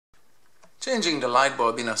Changing the light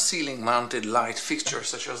bulb in a ceiling mounted light fixture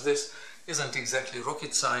such as this isn't exactly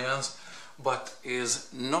rocket science, but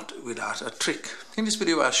is not without a trick. In this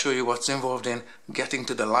video I'll show you what's involved in getting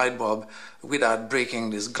to the light bulb without breaking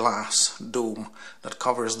this glass dome that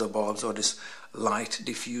covers the bulbs, or this light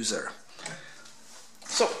diffuser.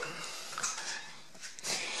 So,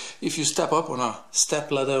 if you step up on a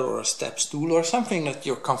step ladder or a step stool or something that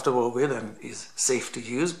you're comfortable with and is safe to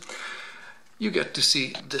use, you get to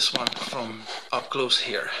see this one from up close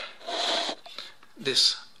here.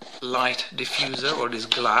 This light diffuser, or this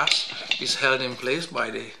glass, is held in place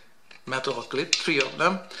by the metal clip, 3 of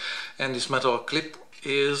them, and this metal clip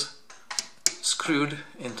is screwed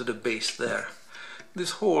into the base there.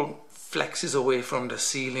 This hole flexes away from the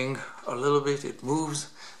ceiling a little bit, it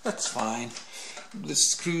moves, that's fine. The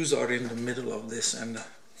screws are in the middle of this and the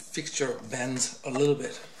fixture bends a little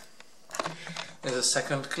bit. There's a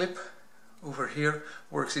second clip over here,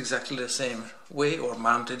 works exactly the same way, or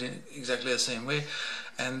mounted in exactly the same way,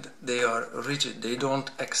 and they are rigid, they don't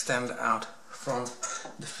extend out from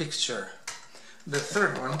the fixture. The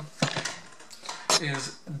third one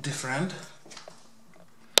is different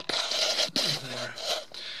there,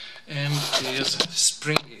 and is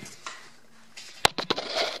springy.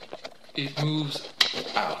 It moves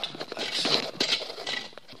out like so.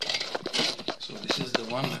 So this is the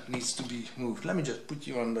one that needs to be moved. Let me just put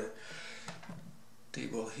you on the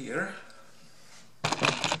table here.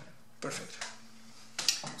 Perfect.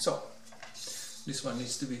 So this one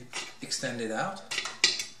needs to be extended out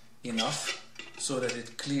enough so that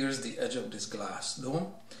it clears the edge of this glass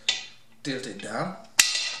dome. Tilt it down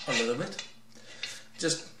a little bit,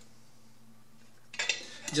 just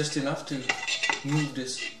enough to move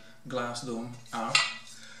this glass dome out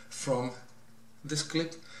from this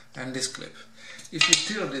clip and this clip. If you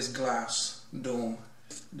tilt this glass dome,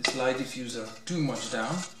 this light diffuser, too much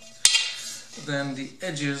down, then the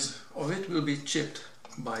edges of it will be chipped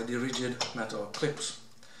by the rigid metal clips.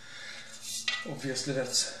 Obviously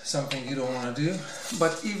that's something you don't want to do,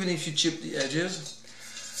 but even if you chip the edges,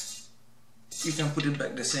 you can put it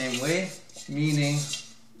back the same way, meaning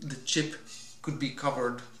the chip could be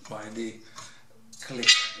covered by the clip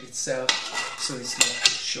itself, so it's not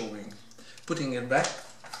showing. Putting it back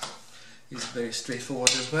is very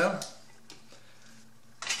straightforward as well.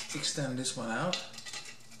 Extend this one out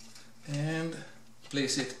and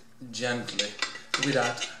place it gently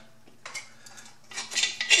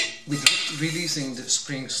with releasing the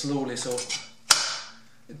spring slowly, so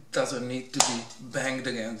it doesn't need to be banged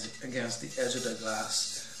against the edge of the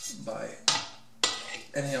glass by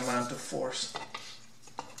any amount of force.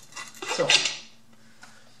 So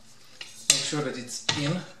make sure that it's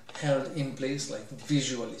held in place, like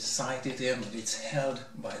visually sight it in, that it's held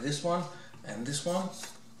by this one and this one,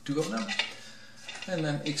 2 of them, and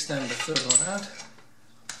then extend the third one out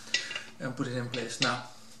and put it in place. Now,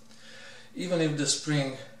 even if the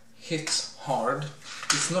spring hits hard,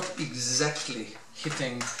 it's not exactly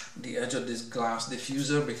hitting the edge of this glass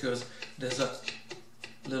diffuser, because there's a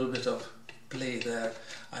little bit of play there,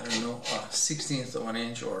 I don't know, a 1/16 of an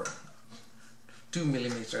inch or 2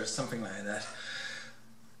 millimeters, something like that.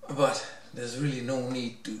 But there's really no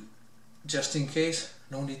need to, just in case,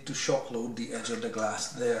 no need to shock load the edge of the glass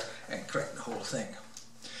there and crack the whole thing.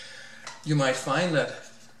 You might find that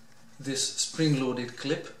this spring-loaded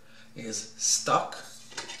clip is stuck.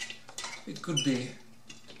 It could be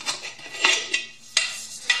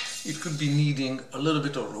needing a little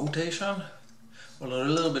bit of rotation or a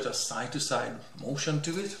little bit of side-to-side motion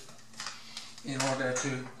to it in order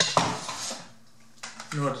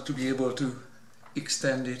to be able to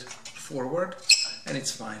extend it forward, and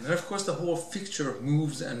it's fine. And of course the whole fixture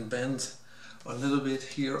moves and bends a little bit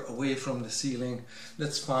here away from the ceiling.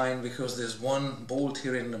 That's fine, because there's one bolt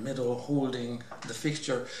here in the middle holding the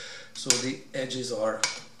fixture, so the edges are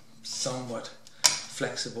somewhat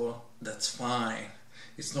flexible. That's fine.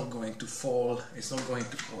 It's not going to fall, it's not going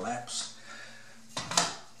to collapse.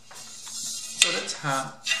 So that's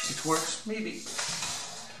how it works. Maybe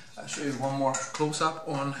I'll show you one more close-up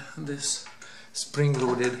on this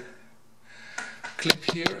spring-loaded clip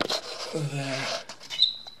here. There.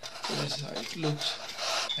 This is how it looks,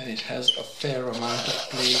 and it has a fair amount of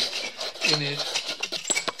play in it,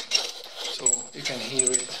 so you can hear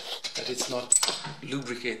it, that it's not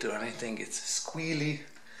lubricated or anything. It's squealy,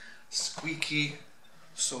 squeaky,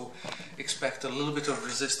 so expect a little bit of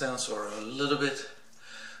resistance, or a little bit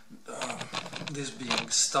this being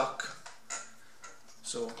stuck,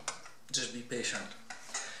 so just be patient.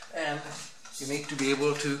 And you need to be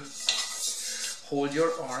able to hold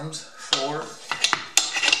your arms for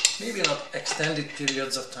maybe not extended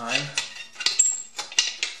periods of time,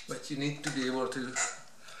 but you need to be able to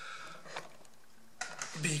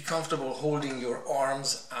be comfortable holding your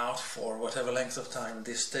arms out for whatever length of time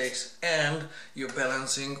this takes, and you're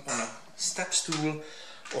balancing on a step stool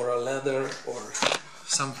or a ladder or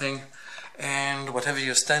something, and whatever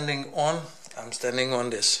you're standing on, I'm standing on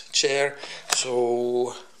this chair,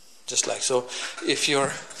 so just like so. If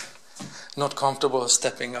you're not comfortable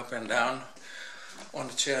stepping up and down on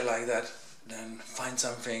the chair like that, then find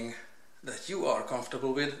something that you are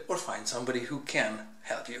comfortable with, or find somebody who can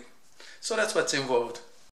help you. So that's what's involved.